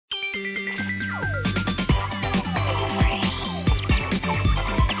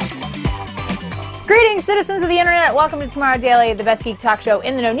Greetings, citizens of the internet. Welcome to Tomorrow Daily, the best geek talk show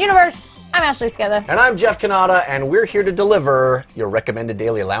in the known universe. I'm Ashley Skether. And I'm Jeff Kanata, and we're here to deliver your recommended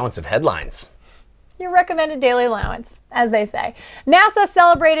daily allowance of headlines. Your recommended daily allowance, as they say. NASA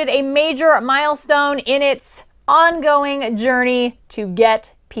celebrated a major milestone in its ongoing journey to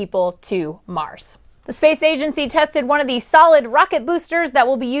get people to Mars. The space agency tested one of the solid rocket boosters that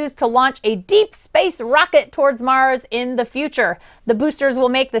will be used to launch a deep space rocket towards Mars in the future. The boosters will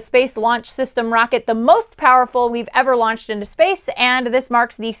make the Space Launch System rocket the most powerful we've ever launched into space, and this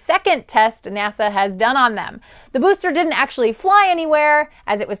marks the second test NASA has done on them. The booster didn't actually fly anywhere,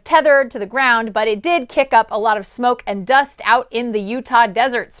 as it was tethered to the ground, but it did kick up a lot of smoke and dust out in the Utah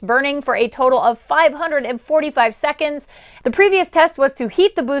deserts, burning for a total of 545 seconds. The previous test was to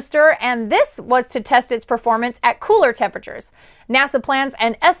heat the booster, and this was to test its performance at cooler temperatures. NASA plans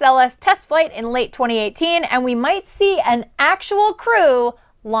an SLS test flight in late 2018, and we might see an actual crew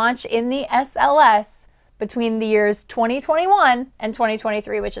launch in the SLS between the years 2021 and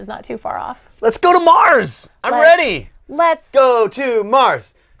 2023, which is not too far off. Let's go to Mars! I'm ready! Let's go to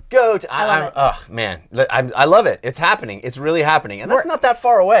Mars! Go to... Oh, man. I love it. It's happening. It's really happening. And that's not that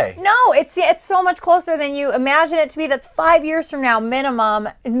far away. No, it's so much closer than you imagine it to be. That's 5 years from now, minimum,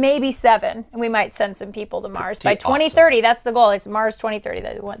 maybe 7. And we might send some people to Mars. By 2030, awesome. That's the goal. It's Mars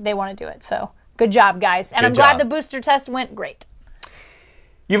 2030. They want to do it. So good job, guys. And I'm glad the booster test went great.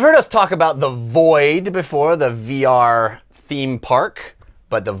 You've heard us talk about the Void before, the VR theme park.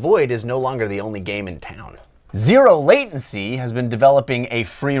 But the Void is no longer the only game in town. Zero Latency has been developing a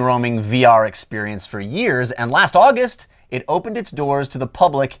free-roaming VR experience for years, and last August, it opened its doors to the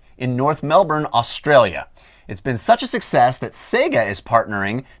public in North Melbourne, Australia. It's been such a success that Sega is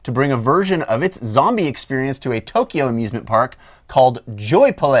partnering to bring a version of its zombie experience to a Tokyo amusement park called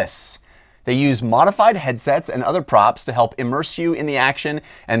Joypolis. They use modified headsets and other props to help immerse you in the action,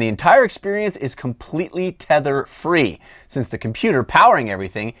 and the entire experience is completely tether-free, since the computer powering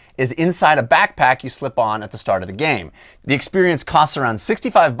everything is inside a backpack you slip on at the start of the game. The experience costs around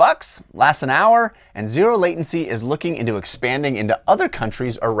 $65, lasts an hour, and Zero Latency is looking into expanding into other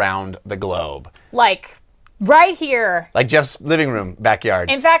countries around the globe. Like right here. Like Jeff's living room,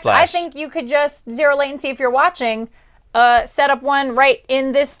 backyard. In fact, I think you could just Zero Latency if you're watching. Set up one right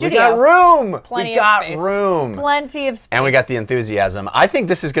in this studio. We got room. Plenty of space. Room. Plenty of space. And we got the enthusiasm. I think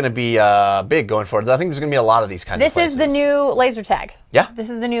this is going to be big going forward. I think there's going to be a lot of these kinds of places. This is the new laser tag. Yeah. This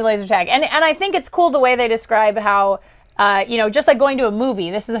is the new laser tag. And I think it's cool the way they describe how, just like going to a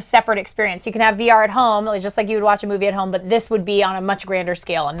movie, this is a separate experience. You can have VR at home, just like you would watch a movie at home, but this would be on a much grander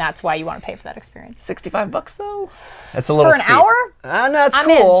scale, and that's why you want to pay for that experience. $65 though? That's a little steep. For an hour? No, it's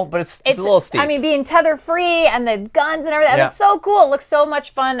cool, but it's a little steep. I mean, being tether-free and the guns and everything, it's so cool. It looks so much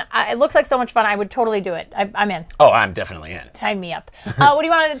fun. It looks like so much fun. I would totally do it. I'm in. Oh, I'm definitely in. Sign me up. What do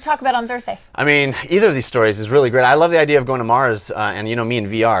you want to talk about on Thursday? I mean, either of these stories is really great. I love the idea of going to Mars, and you know me in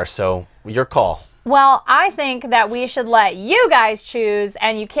VR, so your call. Well, I think that we should let you guys choose,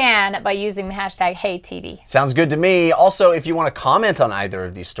 and you can by using the hashtag HeyTD. Sounds good to me. Also, if you want to comment on either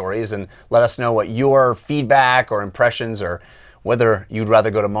of these stories and let us know what your feedback or impressions or whether you'd rather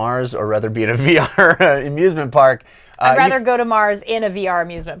go to Mars or rather be in a VR amusement park. I'd rather go to Mars in a VR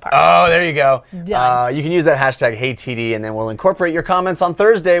amusement park. Oh, there you go. Done. You can use that hashtag HeyTD, and then we'll incorporate your comments on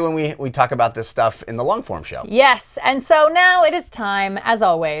Thursday when we talk about this stuff in the long form show. Yes, and so now it is time, as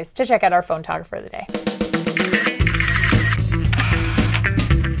always, to check out our photographer of the day.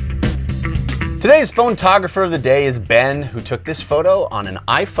 Today's photographer of the day is Ben, who took this photo on an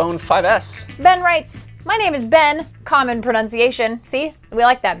iPhone 5S. Ben writes, "My name is Ben, common pronunciation. See, we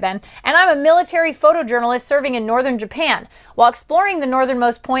like that, Ben. And I'm a military photojournalist serving in northern Japan. While exploring the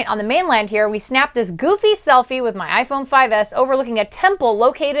northernmost point on the mainland here, we snapped this goofy selfie with my iPhone 5S overlooking a temple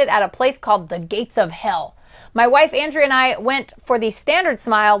located at a place called the Gates of Hell. My wife Andrea and I went for the standard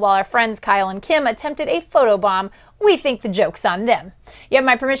smile while our friends Kyle and Kim attempted a photobomb. We think the joke's on them. You have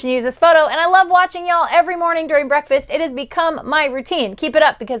my permission to use this photo, and I love watching y'all every morning during breakfast. It has become my routine. Keep it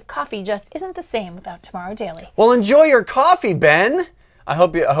up, because coffee just isn't the same without Tomorrow Daily." Well, enjoy your coffee, Ben. I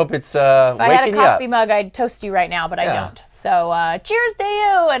hope it's waking you up. If I had a coffee mug, I'd toast you right now, but I don't. So cheers to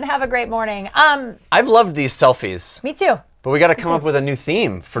you, and have a great morning. I've loved these selfies. Me too. But we got to come up with a new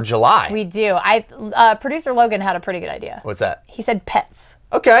theme for July. We do. Producer Logan had a pretty good idea. What's that? He said pets.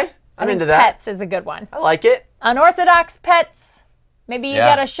 Okay, I'm into that. Pets is a good one. I like it. Unorthodox pets. Maybe you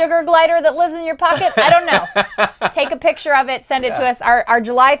got a sugar glider that lives in your pocket. I don't know. Take a picture of it, send it to us. Our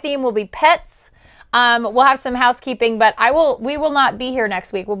July theme will be pets. We'll have some housekeeping, but we will not be here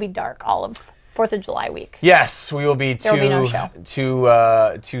next week. We'll be dark all of 4th of July week. Yes, we will be There will be no show.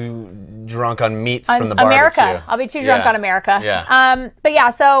 too drunk on meats from the barbecue. America. I'll be too drunk on America. Yeah. But yeah,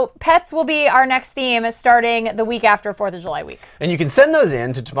 so pets will be our next theme starting the week after 4th of July week. And you can send those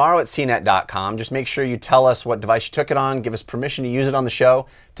in to tomorrow@cnet.com. Just make sure you tell us what device you took it on, give us permission to use it on the show.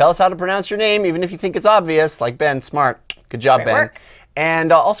 Tell us how to pronounce your name, even if you think it's obvious, like Ben. Smart. Good job, Great Ben. work.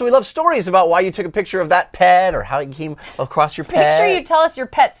 And also, we love stories about why you took a picture of that pet or how you came across your pet. Make sure you tell us your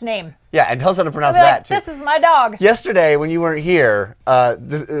pet's name. Yeah, and tell us how to pronounce Be like, that, too. this is my dog. Yesterday, when you weren't here,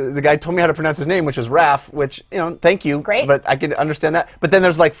 the guy told me how to pronounce his name, which was Raph, which, you know, thank you. Great. But I can understand that. But then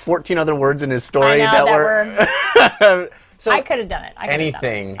there's like 14 other words in his story I know, that were... So I could have done it.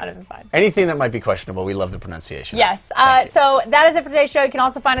 Anything. I'd have been fine. Anything that might be questionable, we love the pronunciation. Yes. So that is it for today's show. You can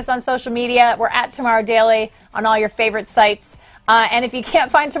also find us on social media. We're at Tomorrow Daily on all your favorite sites. And if you can't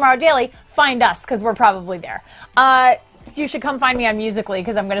find Tomorrow Daily, find us, because we're probably there. You should come find me on Musical.ly,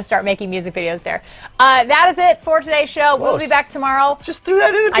 because I'm going to start making music videos there. That is it for today's show. We'll be back tomorrow. Just threw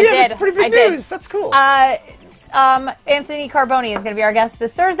that in at the end. It's pretty big news. That's cool. Anthony Carboni is going to be our guest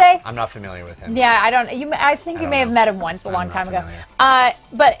this Thursday. I'm not familiar with him. Yeah, I think you may have met him once a long time ago. Familiar.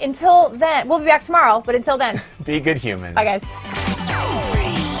 But until then, we'll be back tomorrow. But until then, be good human. bye, guys.